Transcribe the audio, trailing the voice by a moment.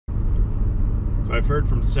So I've heard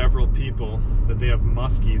from several people that they have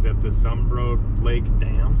muskies at the Zumbro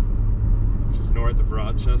Dam, which is north of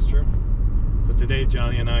Rochester. So today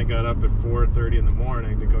Johnny and I got up at 4:30 in the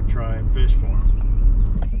morning to go try and fish for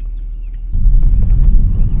them.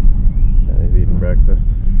 He's eating breakfast.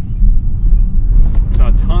 Saw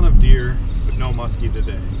a ton of deer, but no muskie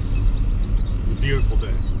today. It's a beautiful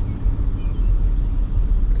day.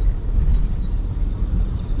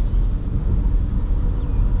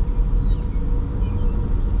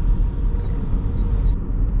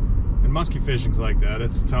 And muskie fishing's like that.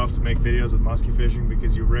 It's tough to make videos with muskie fishing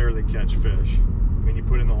because you rarely catch fish. I mean, you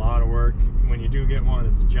put in a lot of work. When you do get one,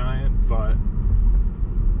 it's a giant, but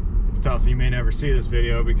it's tough. You may never see this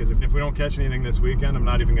video because if we don't catch anything this weekend, I'm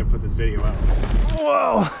not even going to put this video out.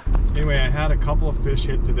 Whoa! Anyway, I had a couple of fish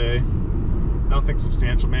hit today. Nothing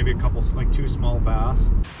substantial, maybe a couple, like 2 small bass.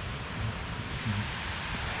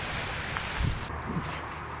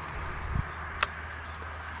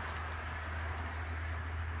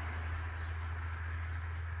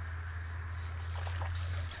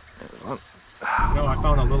 There's one. No, I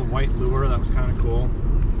found a little white lure that was kind of cool.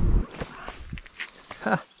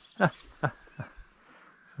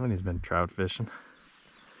 Somebody's been trout fishing.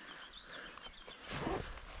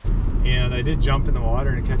 And I did jump in the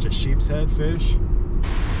water to catch a sheep's head fish.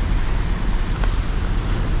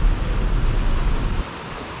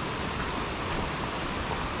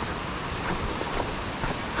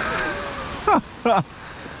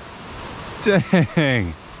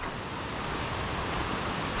 Dang!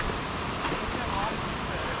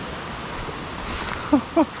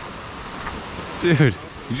 Dude, did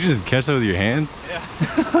you just catch that with your hands?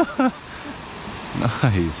 Yeah.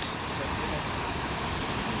 Nice.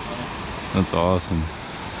 That's awesome.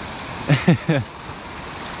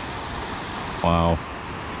 Wow.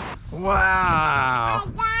 Wow. I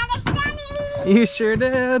got it, Sonny! You sure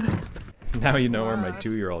did. Now you know where my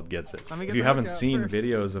 2-year-old gets it. If you haven't seen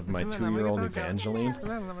videos of my 2-year-old Evangeline,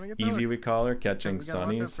 Evie we call her, catching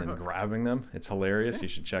sunnies and grabbing them, it's hilarious. You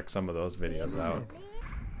should check some of those videos out.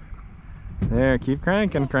 There, keep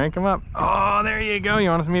cranking, crank them up. Oh, there you go. You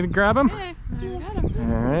want me to grab them? Yeah. All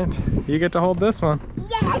right, you get to hold this one.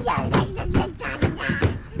 Yes.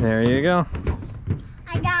 There you go.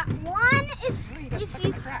 I got one if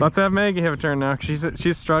you... Let's have Maggie have a turn now.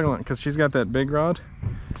 She's struggling because she's got that big rod.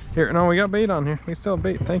 Here, no, we got bait on here. We still have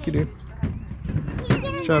bait. Thank you, dude.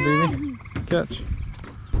 Good job, Evie. Catch.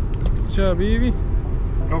 Good job, Evie.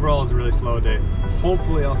 Overall, it was a really slow day.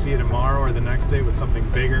 Hopefully I'll see you tomorrow or the next day with something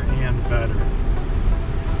bigger and better.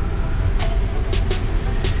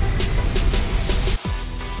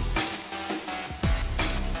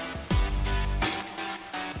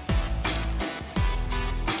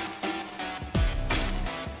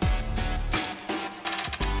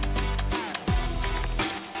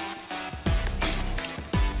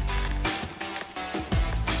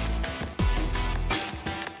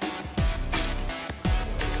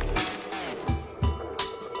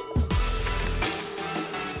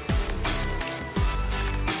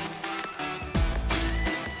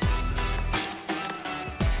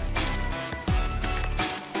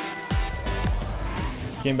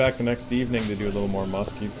 Came back the next evening to do a little more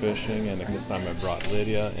muskie fishing, and this time I brought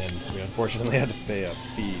Lydia, and we unfortunately had to pay a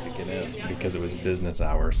fee to get in because it was business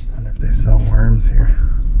hours. I wonder if they sell worms here.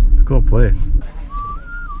 It's a cool place.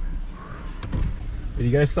 Do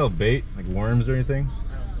you guys sell bait, like worms or anything? I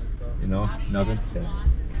don't think so. You know, nothing? Yeah.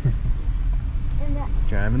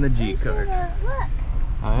 Driving the G cart. Look.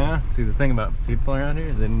 Oh yeah? See, the thing about people around here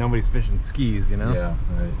is that nobody's fishing skis, you know? Yeah,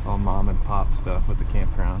 right. It's all mom and pop stuff with the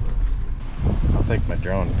campground. I'll take my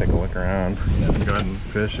drone and take a look around. Yeah. Go ahead and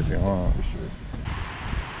fish if you want. For sure.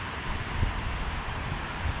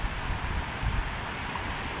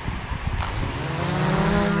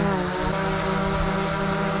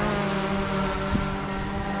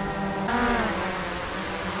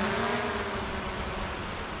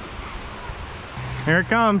 Here it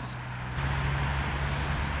comes.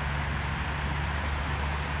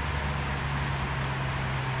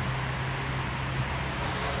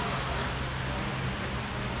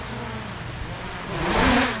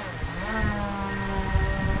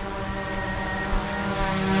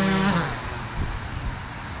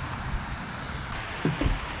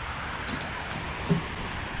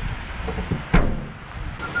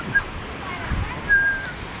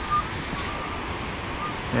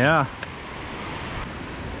 Yeah.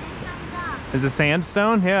 Is it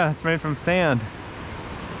sandstone? Yeah, it's made from sand.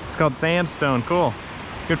 It's called sandstone. Cool.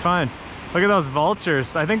 Good find. Look at those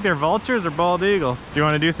vultures. I think they're vultures or bald eagles. Do you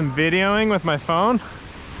want to do some videoing with my phone?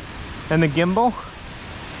 And the gimbal?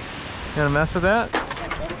 You want to mess with that?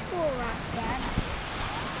 This cool rock, Dad.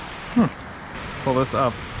 pull this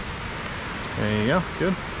up. There you go,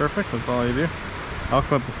 good, perfect, that's all you do. I'll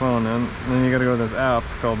clip the phone in, and then you gotta go to this app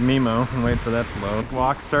called Mimo and wait for that to load.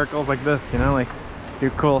 Walk circles like this, you know, like do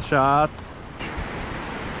cool shots.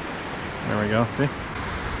 There we go, see?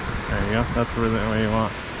 There you go, that's really the way you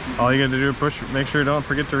want. All you gotta do is push, make sure you don't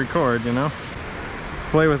forget to record, you know?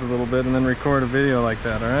 Play with it a little bit and then record a video like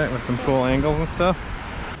that, alright? With some cool angles and stuff.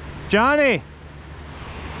 Johnny!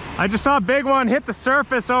 I just saw a big one hit the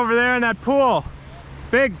surface over there in that pool.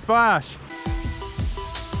 Big splash.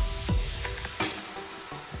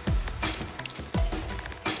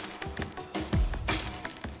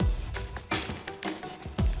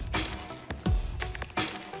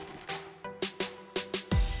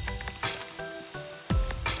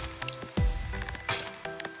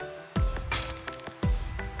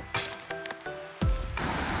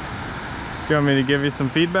 Do you want me to give you some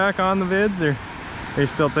feedback on the vids, or are you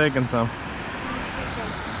still taking some?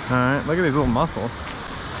 Alright, look at these little mussels.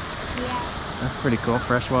 Yeah. That's pretty cool,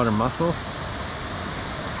 freshwater mussels.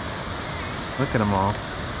 Look at them all.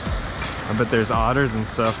 I bet there's otters and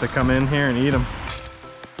stuff that come in here and eat them.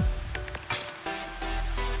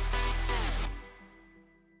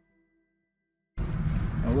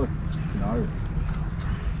 Oh look, an otter.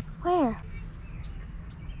 Where?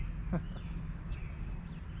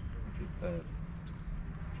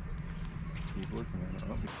 Keep looking at it.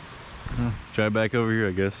 Oh. Try back over here,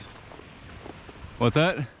 I guess. What's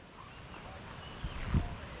that?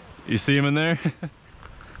 You see him in there?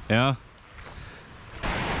 Yeah?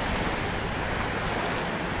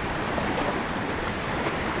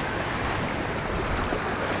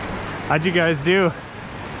 How'd you guys do?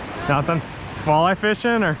 Nothing? Walleye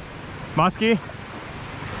fishing or muskie?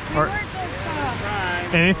 Or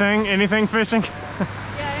anything fishing? Yeah,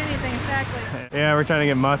 anything, exactly. Yeah, we're trying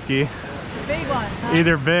to get muskie. Big one, huh?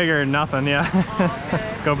 Either big or nothing, yeah. Oh,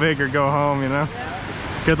 okay. Go big or go home, you know?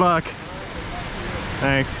 Yeah. Good luck.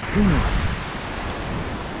 Thanks.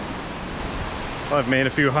 Well, I've made a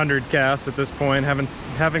few hundred casts at this point,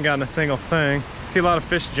 haven't gotten a single thing. See a lot of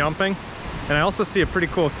fish jumping, and I also see a pretty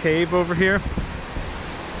cool cave over here.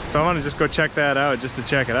 So I want to just go check that out, just to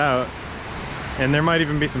check it out. And there might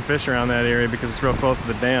even be some fish around that area because it's real close to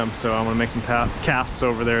the dam, so I want to make some casts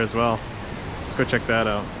over there as well. Let's go check that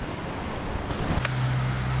out.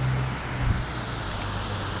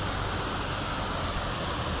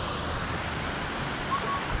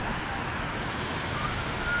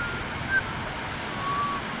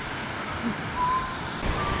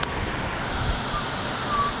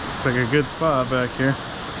 Looks like a good spot back here.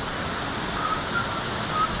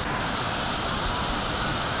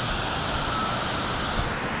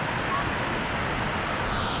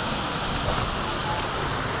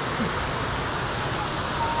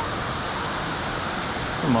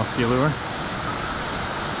 A musky lure.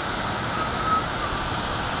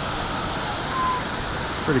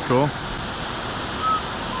 Pretty cool.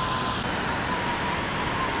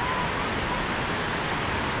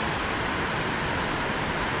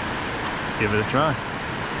 Give it a try.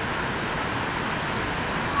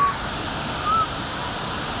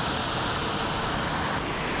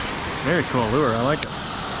 Very cool lure, I like it.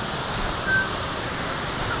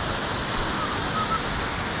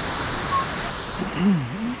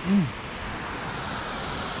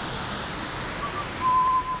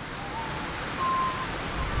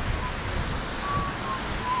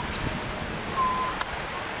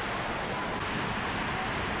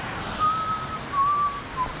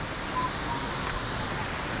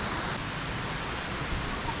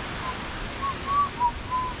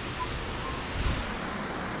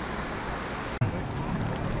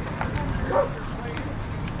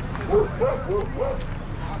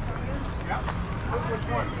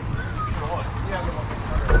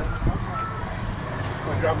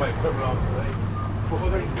 Drop my equipment off today.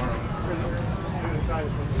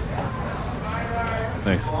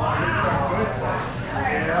 Thanks.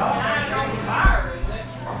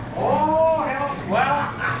 Oh, well,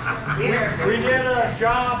 we did a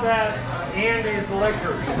job at Andy's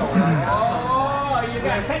Liquor Store. Oh, you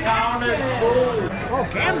got counted food. Oh,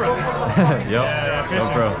 camera. Yep. Yeah,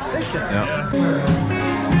 fishing. GoPro. Yep.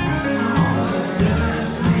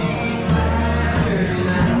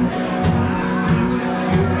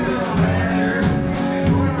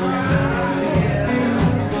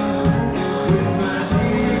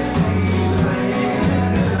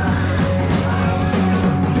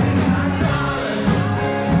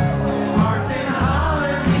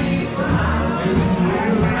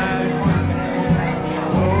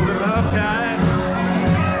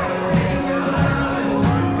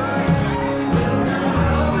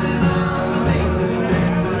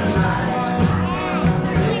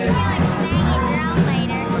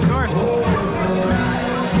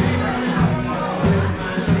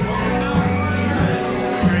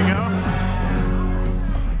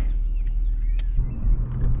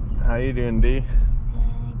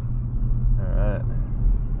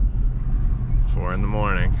 4 in the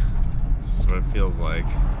morning. This is what it feels like.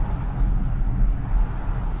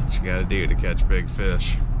 That's what you gotta do to catch big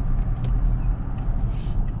fish.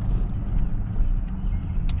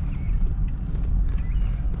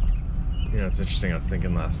 You know, it's interesting, I was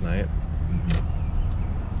thinking last night,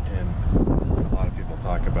 and a lot of people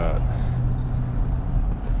talk about,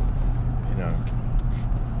 you know,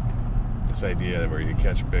 this idea where you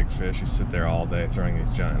catch big fish, you sit there all day throwing these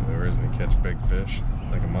giant lures and you catch big fish,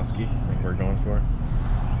 like a muskie, like we're going for,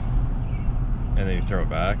 and then you throw it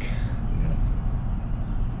back,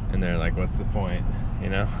 and they're like, what's the point, you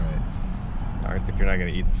know? Right. If you're not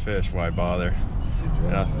going to eat the fish, why bother?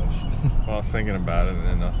 And I was thinking about it,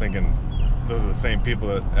 and I was thinking, those are the same people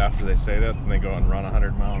that after they say that, then they go and run a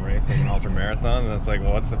 100-mile race, like an ultra marathon, and it's like,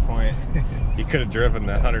 well, what's the point? You could have driven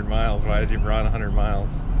that 100 miles. Why did you run 100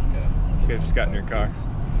 miles? You could have just gotten in your car.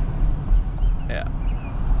 Yeah.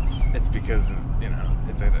 It's because, you know,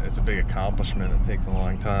 it's a big accomplishment. It takes a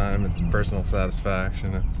long time. It's personal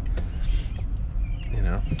satisfaction. It's, you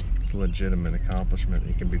know, it's a legitimate accomplishment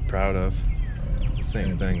you can be proud of. It's the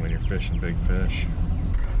same thing when you're fishing big fish.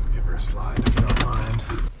 Give her a slide if you don't mind.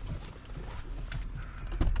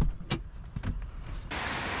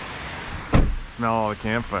 Smell all the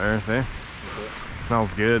campfires, eh?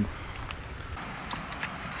 Smells good.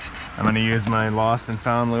 I'm gonna use my lost and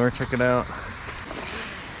found lure. Check it out.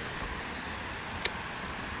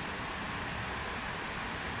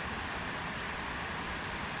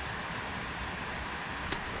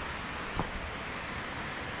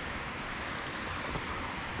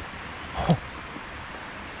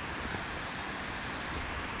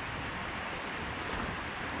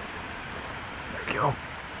 There we go.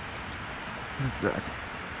 What's that?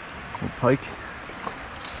 Little pike.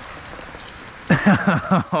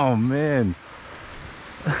 Oh man.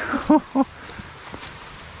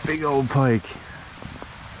 Big old pike.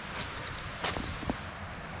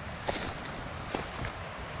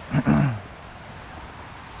 Come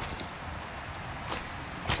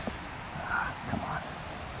on.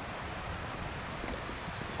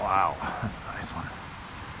 Wow, that's a nice one.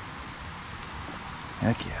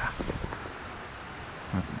 Heck yeah.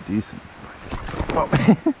 That's a decent pike. Oh.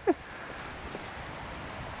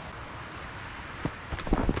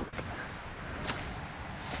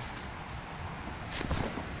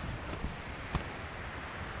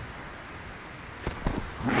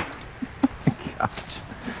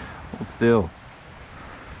 Hold still.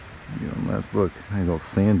 Give him a last look. He's all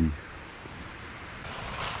sandy.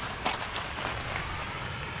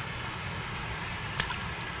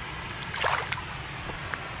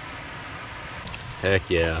 Heck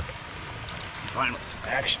yeah. Finally some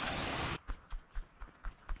action.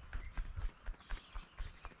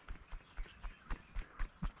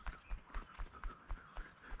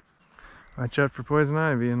 Watch out for poison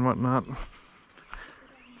ivy and whatnot.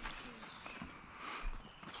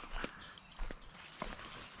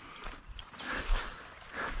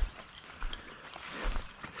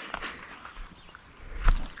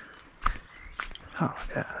 Oh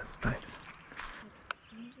yeah, that's nice.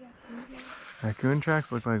 Raccoon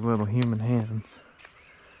tracks look like little human hands.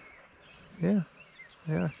 Yeah,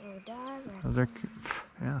 yeah. Those are,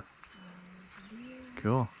 yeah.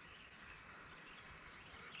 Cool.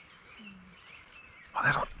 Oh,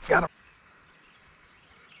 there's one. Got him.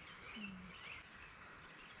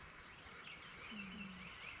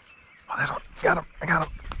 Oh, there's one. Got him. I got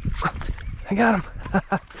him. I got him.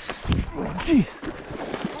 Jeez.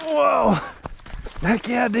 Whoa. Heck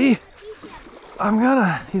yeah, D. I'm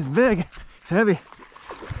gonna. He's big. He's heavy.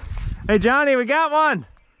 Hey, Johnny, we got one.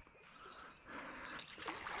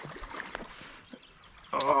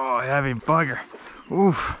 Oh, heavy bugger.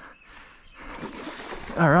 Oof.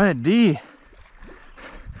 All right, D.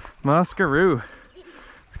 Muskaroo.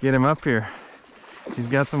 Let's get him up here. He's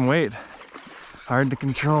got some weight. Hard to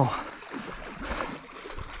control.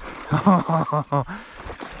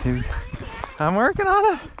 I'm working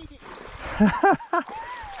on it.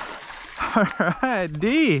 All right,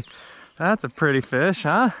 D. That's a pretty fish,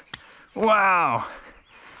 huh? Wow.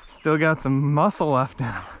 Still got some muscle left in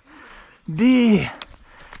him. D.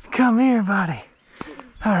 Come here, buddy.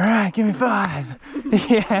 All right, give me 5.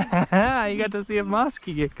 Yeah, you got to see a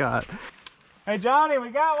muskie get caught. Hey, Johnny, we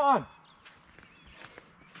got one.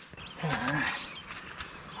 All right.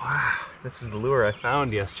 Wow, this is the lure I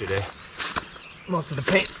found yesterday. Most of the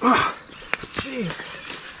paint. Oh, gee.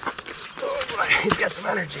 Oh boy, he's got some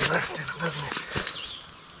energy left in him, doesn't he?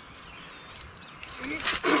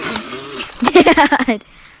 Dad.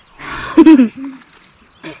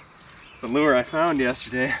 It's the lure I found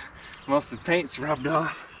yesterday. Most of the paint's rubbed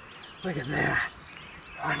off. Look at that.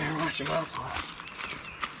 I better wash him up.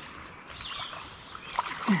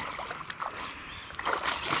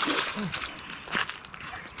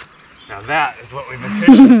 Now that is what we've been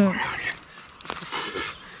fishing for out here.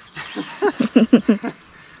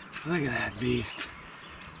 Look at that beast.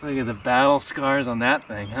 Look at the battle scars on that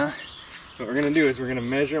thing, huh? So what we're gonna do is we're gonna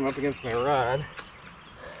measure him up against my rod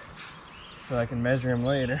so I can measure him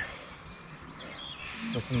later.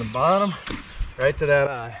 So from the bottom right to that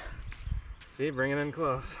eye. See, bring it in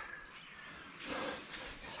close.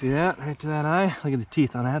 See that? Right to that eye? Look at the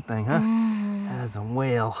teeth on that thing, huh? That's a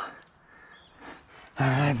whale. All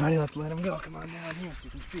right, buddy, let's let him go. Come on down here so you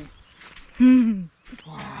can see.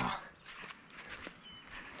 Wow.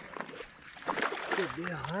 Good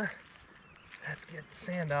deal, huh? Let's get the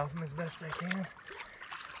sand off him as best I can.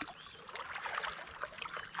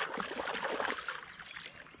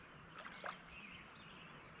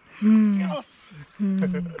 Yes!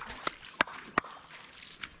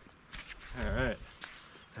 All right,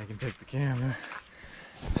 I can take the camera.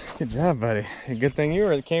 Good job, buddy. Good thing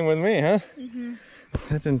you came with me, huh?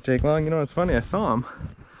 That didn't take long. You know what's funny? I saw him.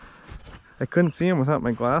 I couldn't see him without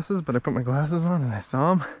my glasses, but I put my glasses on and I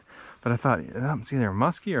saw him. But I thought, it's either a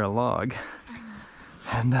muskie or a log.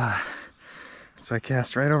 And so I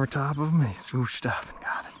cast right over top of him and he swooshed up and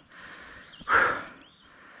got it.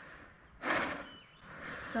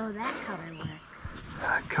 So that color works.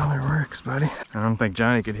 That color works, buddy. I don't think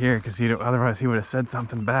Johnny could hear because otherwise he would have said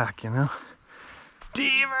something back, you know?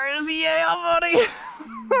 Deavers, yeah, buddy!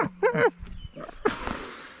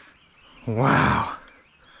 Wow.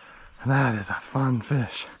 That is a fun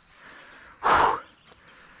fish. Whew. All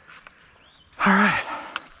right.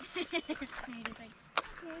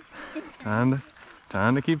 Time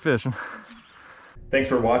to keep fishing. Thanks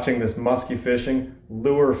for watching this muskie fishing,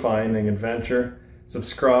 lure finding adventure.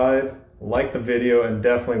 Subscribe, like the video, and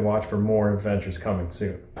definitely watch for more adventures coming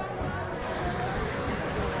soon.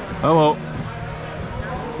 Hello.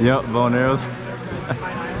 Yep, bow and arrows.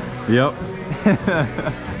 Yep.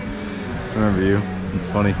 Remember you. It's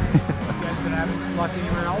funny. You guys been having luck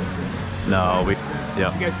anywhere else? No,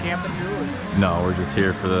 yeah. You guys camping too? Or? No, we're just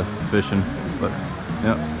here for the fishing. But,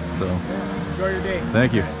 yep, so. Enjoy your day.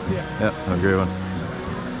 Thank you. See ya. Yep, have a great one.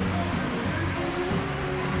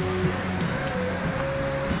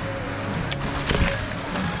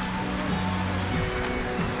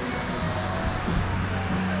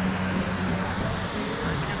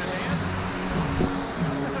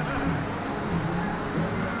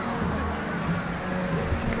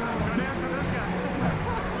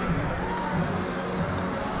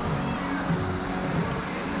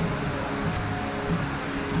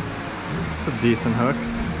 It's a decent hook.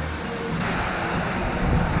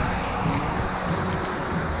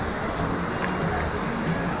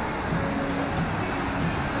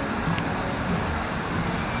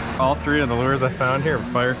 All three of the lures I found here were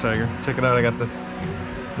fire tiger. Check it out, I got this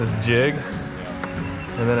jig,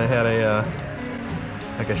 and then I had a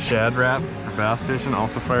like a shad wrap for bass fishing,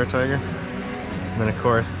 also fire tiger. And then of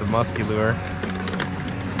course the muskie lure,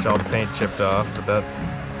 which all the paint chipped off, but that's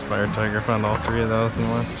fire tiger. I found all three of those in the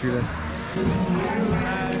last 2 days.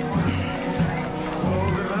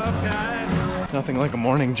 Nothing like a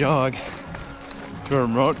morning jog to a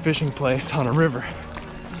remote fishing place on a river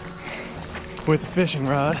with a fishing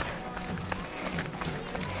rod,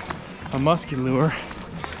 a muskie lure,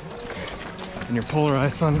 and your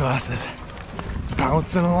polarized sunglasses,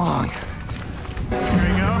 bouncing along. Here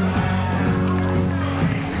we go.